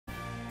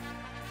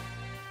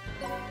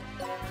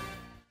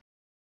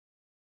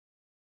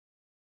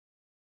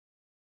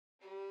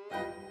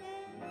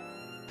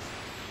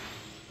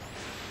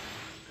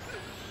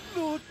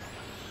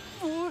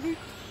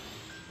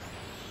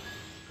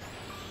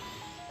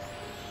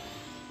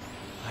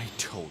I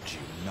told you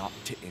not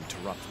to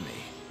interrupt me.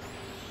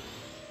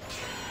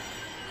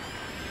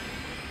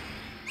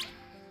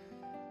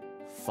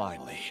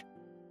 Finally,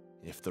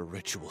 if the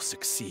ritual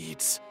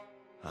succeeds,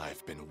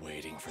 I've been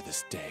waiting for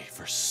this day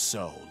for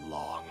so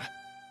long.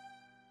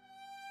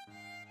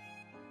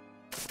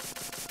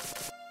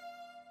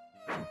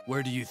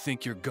 Where do you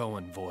think you're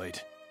going,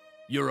 Void?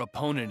 Your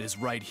opponent is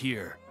right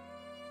here.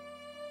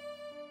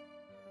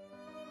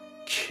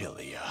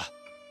 Kilia.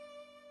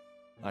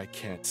 I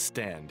can't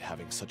stand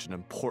having such an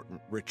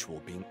important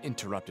ritual being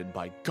interrupted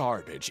by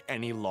garbage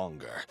any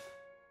longer.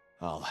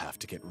 I'll have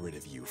to get rid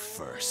of you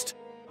first.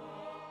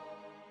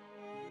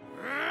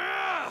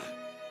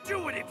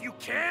 Do it if you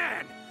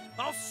can!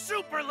 I'll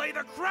super lay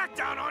the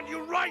crackdown on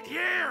you right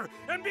here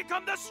and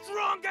become the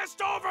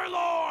strongest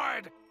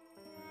overlord!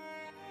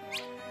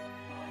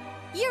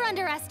 You're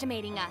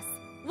underestimating us.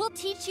 We'll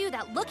teach you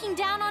that looking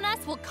down on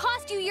us will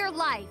cost you your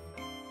life.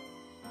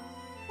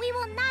 We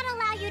will not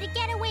allow you to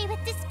get away with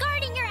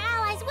discarding your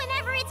allies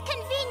whenever it's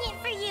convenient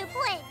for you,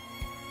 Blitz.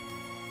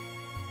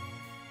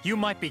 You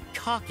might be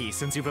cocky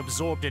since you've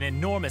absorbed an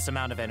enormous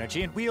amount of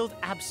energy and wield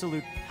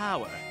absolute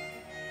power.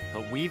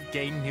 But we've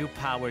gained new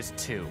powers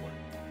too.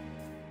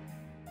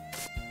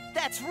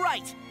 That's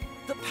right!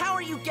 The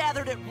power you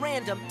gathered at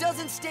random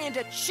doesn't stand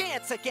a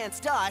chance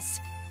against us!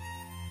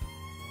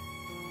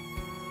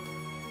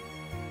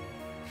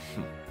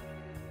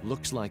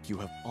 Looks like you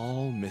have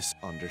all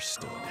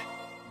misunderstood.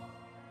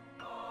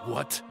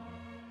 What?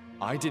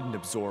 I didn't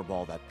absorb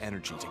all that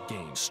energy to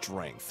gain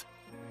strength.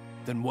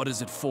 Then what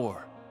is it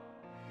for?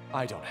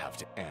 I don't have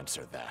to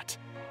answer that,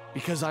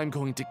 because I'm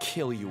going to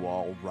kill you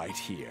all right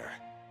here.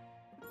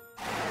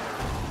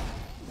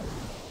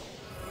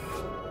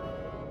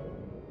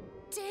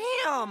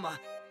 Damn!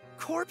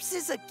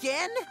 Corpses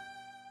again?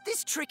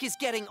 This trick is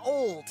getting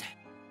old.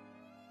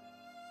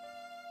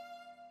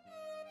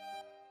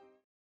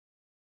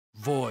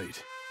 Void,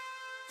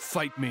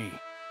 fight me.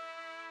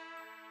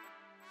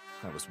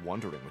 I was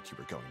wondering what you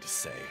were going to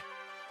say.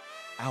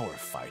 Our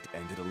fight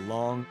ended a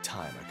long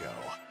time ago.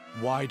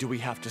 Why do we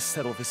have to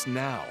settle this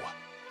now,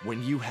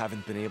 when you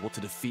haven't been able to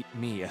defeat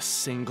me a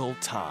single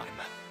time?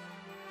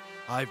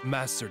 I've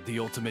mastered the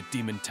ultimate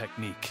demon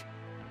technique.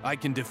 I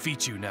can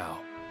defeat you now.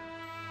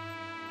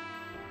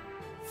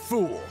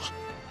 Fool!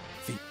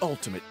 The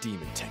ultimate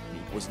demon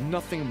technique was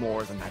nothing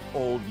more than that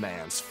old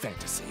man's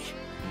fantasy.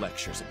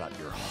 Lectures about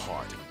your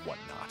heart and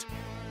whatnot.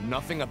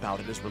 Nothing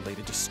about it is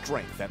related to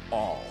strength at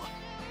all.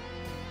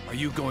 Are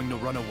you going to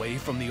run away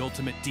from the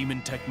ultimate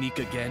demon technique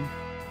again?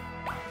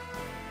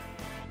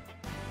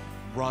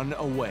 Run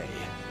away?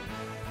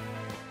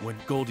 When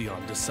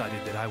Goldion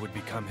decided that I would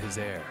become his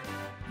heir,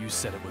 you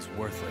said it was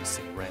worthless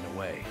and ran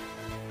away.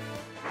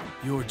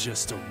 You're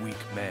just a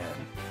weak man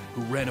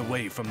who ran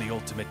away from the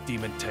ultimate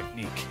demon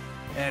technique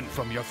and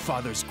from your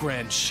father's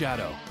grand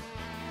shadow.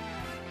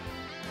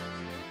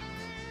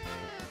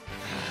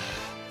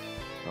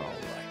 All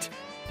right,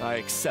 I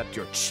accept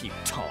your cheap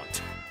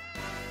taunt.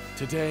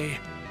 Today,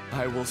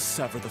 I will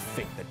sever the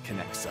fate that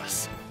connects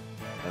us,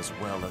 as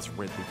well as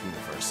rid the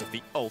universe of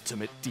the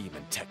ultimate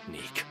demon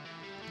technique.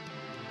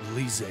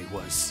 Lise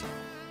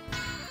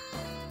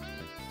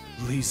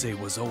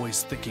was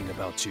always thinking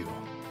about you.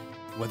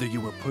 Whether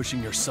you were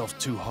pushing yourself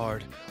too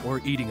hard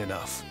or eating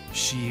enough,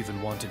 she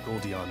even wanted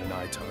Goldion and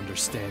I to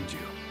understand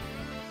you.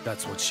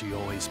 That's what she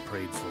always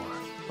prayed for,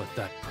 but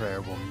that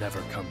prayer will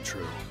never come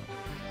true.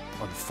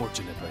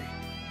 Unfortunately.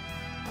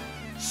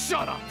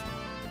 Shut up!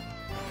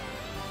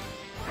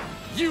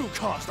 You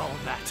caused all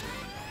of that!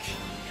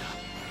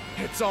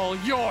 It's all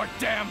your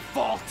damn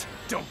fault!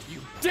 Don't you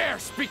dare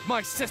speak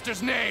my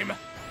sister's name!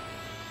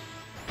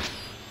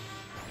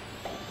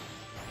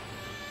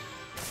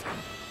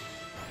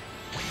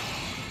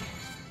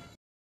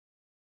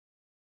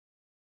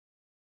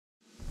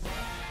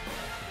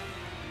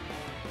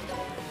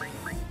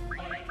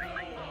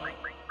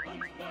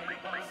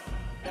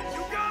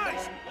 You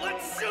guys,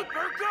 let's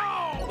super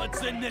go!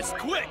 Let's end this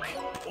quick!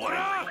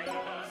 Ora!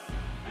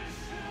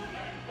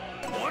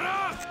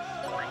 Ora!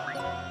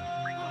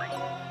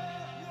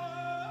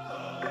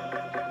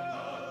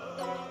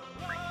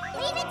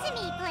 Leave it to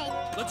me,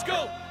 Blitz. Let's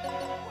go!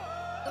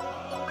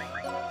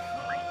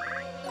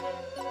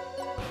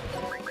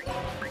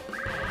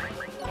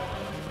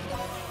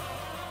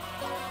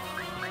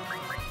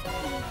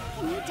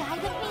 Can you die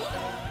with me?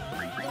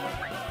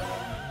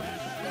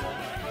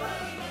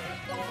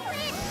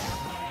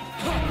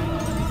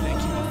 Thank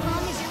you. As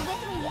long as you're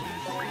with me.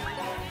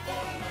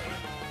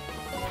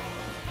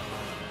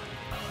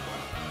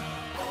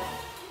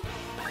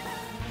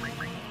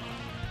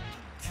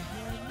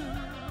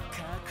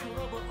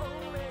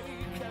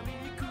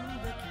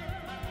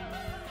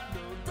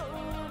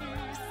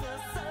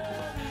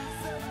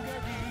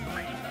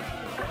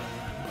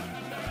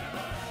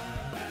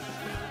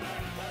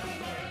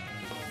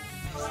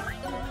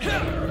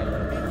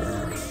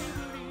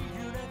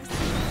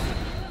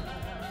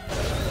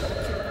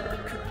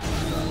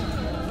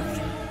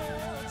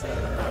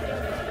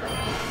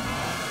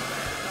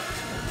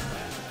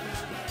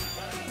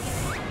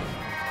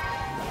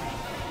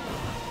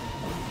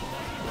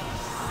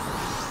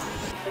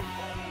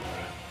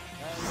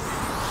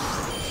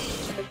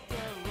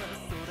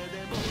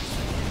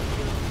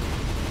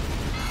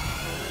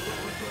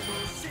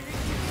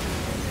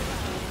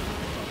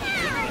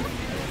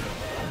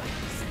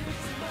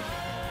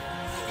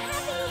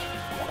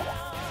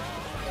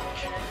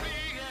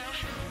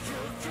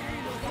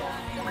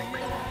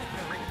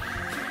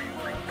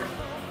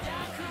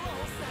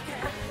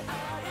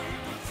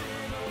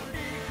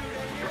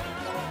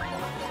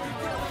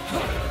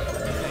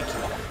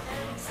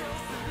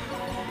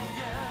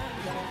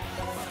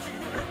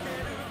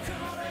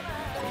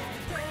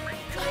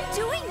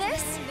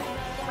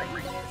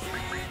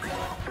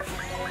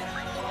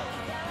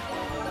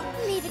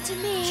 it to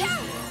me.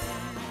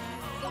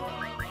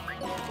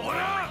 What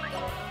up?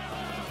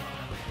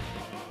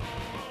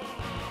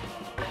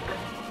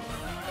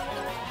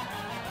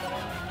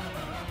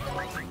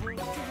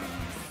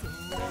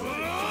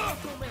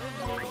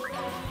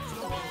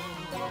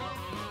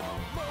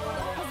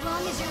 As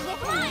long as you're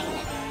with mine!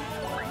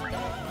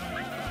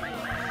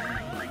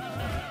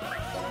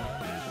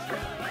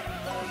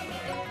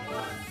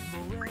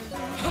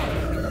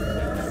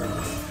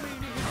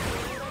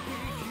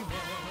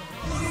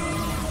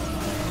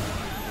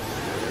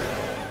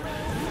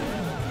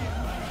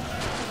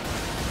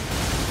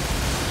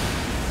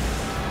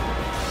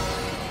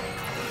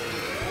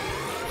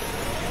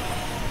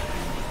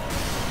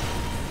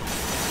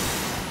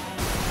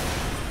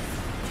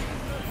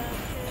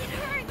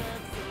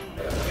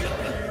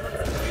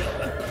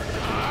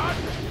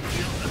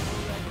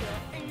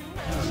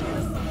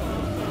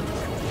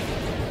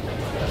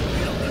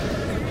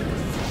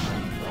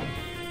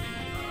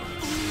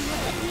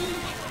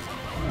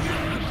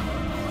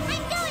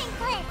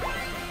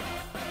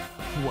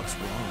 What's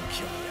wrong,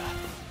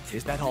 Kilia?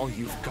 Is that all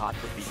you've got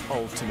with the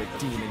ultimate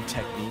demon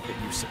technique that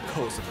you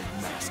supposedly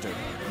mastered?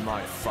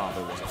 My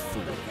father was a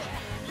fool.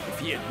 If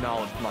he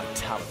acknowledged my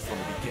talent from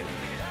the beginning,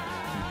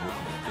 he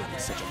wouldn't have been in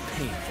such a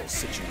painful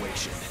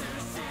situation.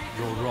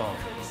 You're wrong.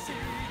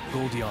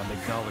 Goldion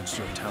acknowledged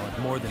your talent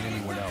more than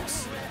anyone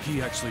else.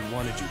 He actually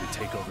wanted you to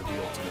take over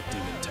the ultimate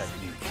demon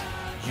technique.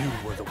 You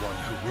were the one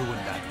who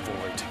ruined that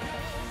void.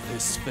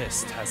 This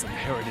fist has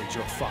inherited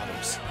your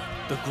father's.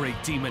 The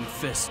great demon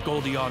fist,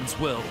 Goldion's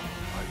will.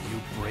 Are you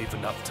brave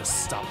enough to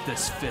stop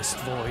this fist,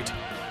 Void?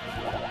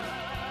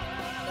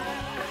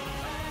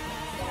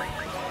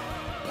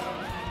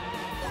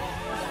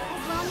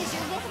 As long as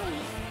you're with me.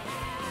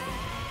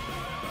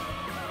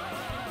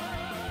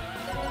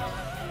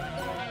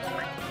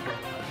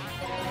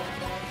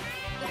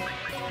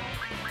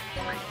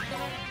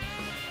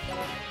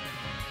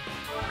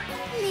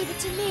 Leave it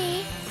to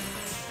me.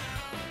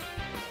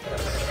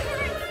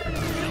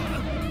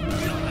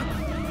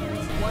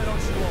 Why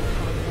don't you all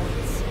come at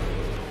once?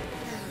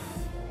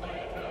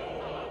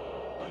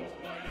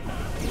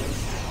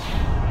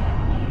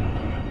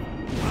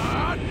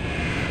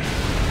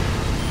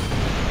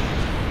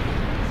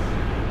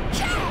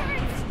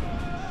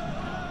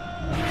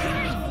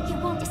 You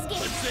won't escape.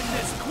 Let's end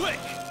this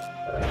quick!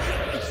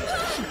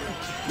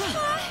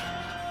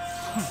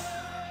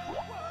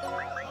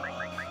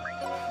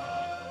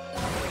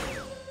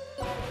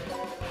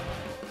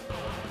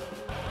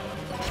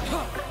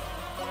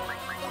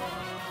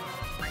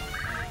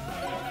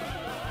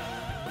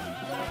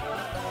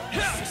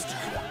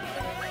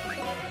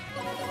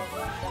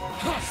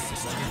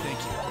 Sister, thank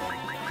you.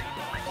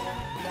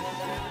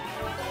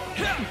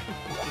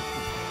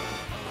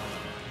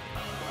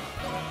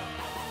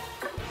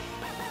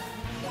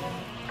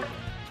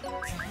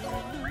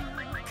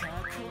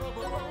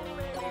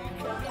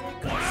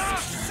 What up,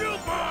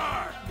 Super?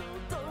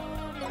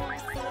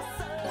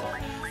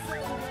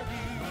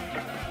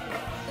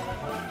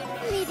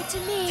 Leave it to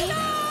me.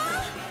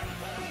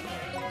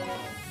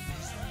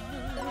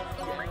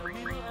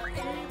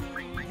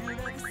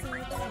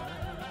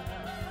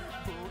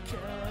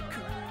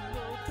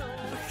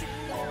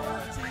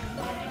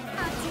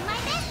 I'll do my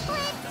best,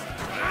 Blitz!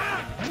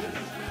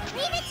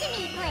 Leave it to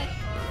me, Blitz!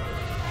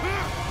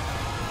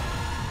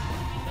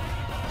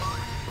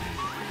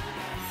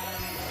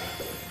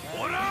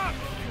 What up?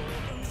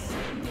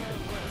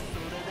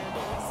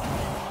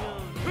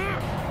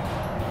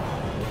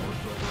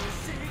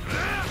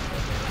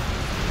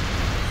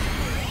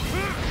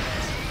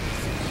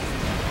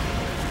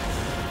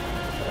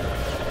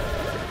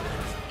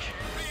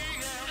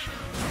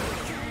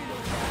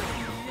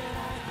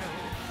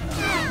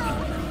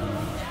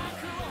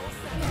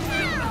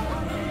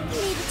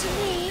 Leave it to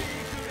me.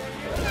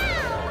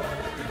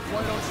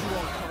 Why don't you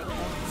all come at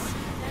once?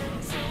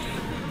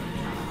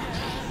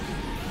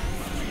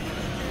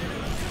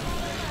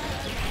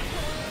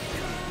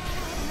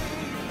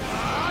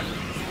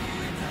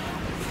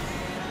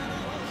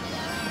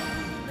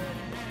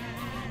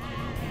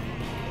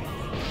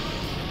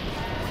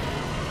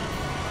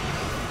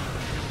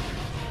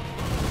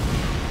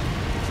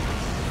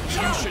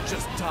 You should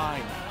just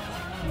die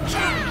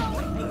now.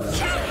 I'm going,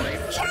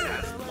 Blitz!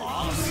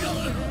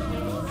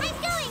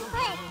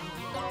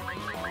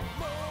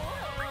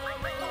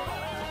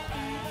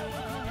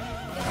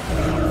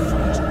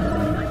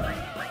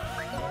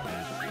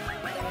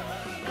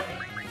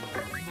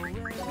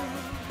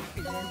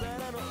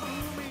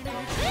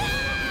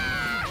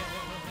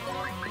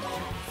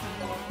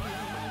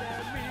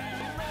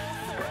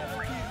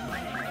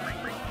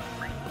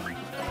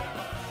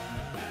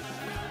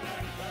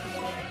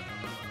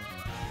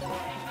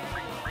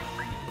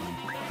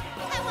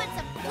 I want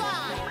some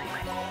fly!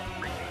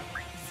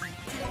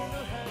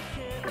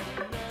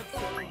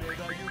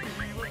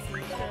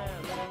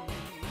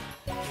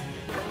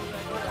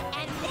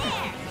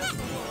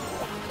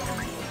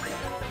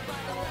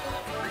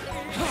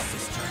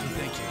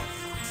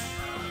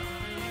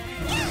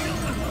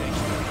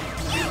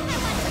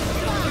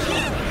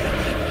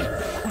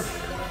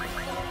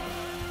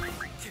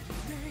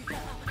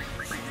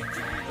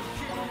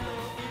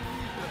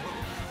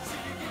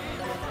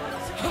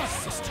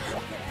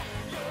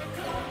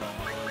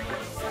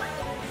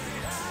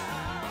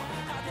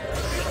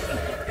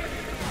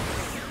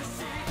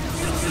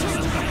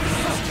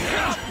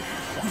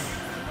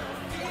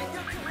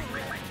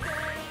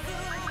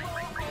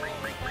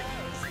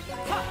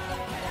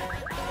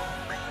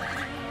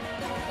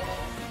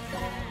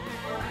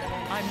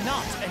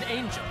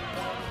 angel.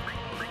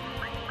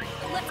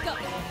 Let's go.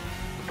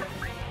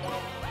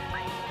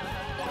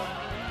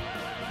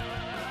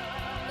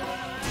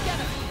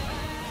 Together.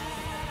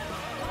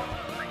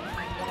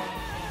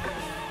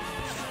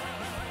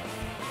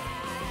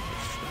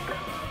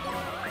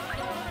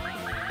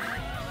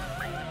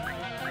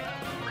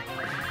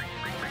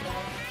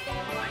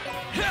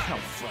 How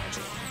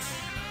fragile.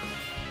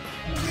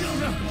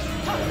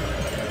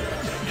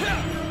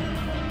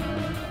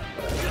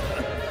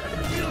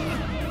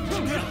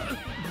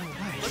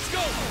 Let's go!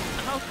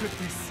 How could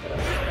this?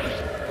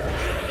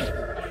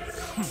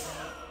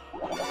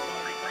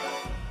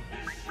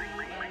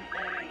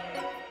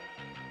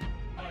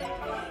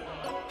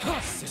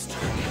 Sister,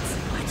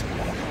 it's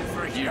not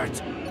over yet.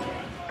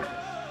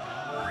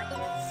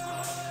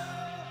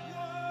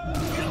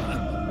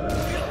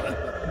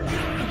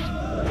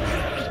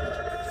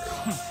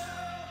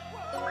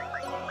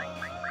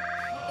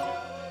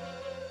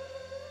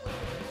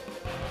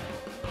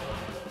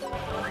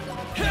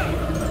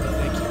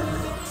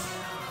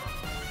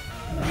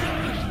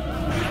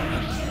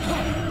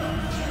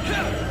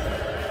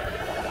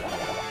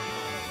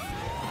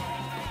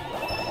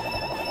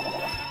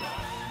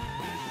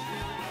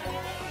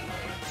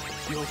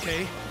 You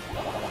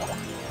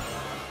okay?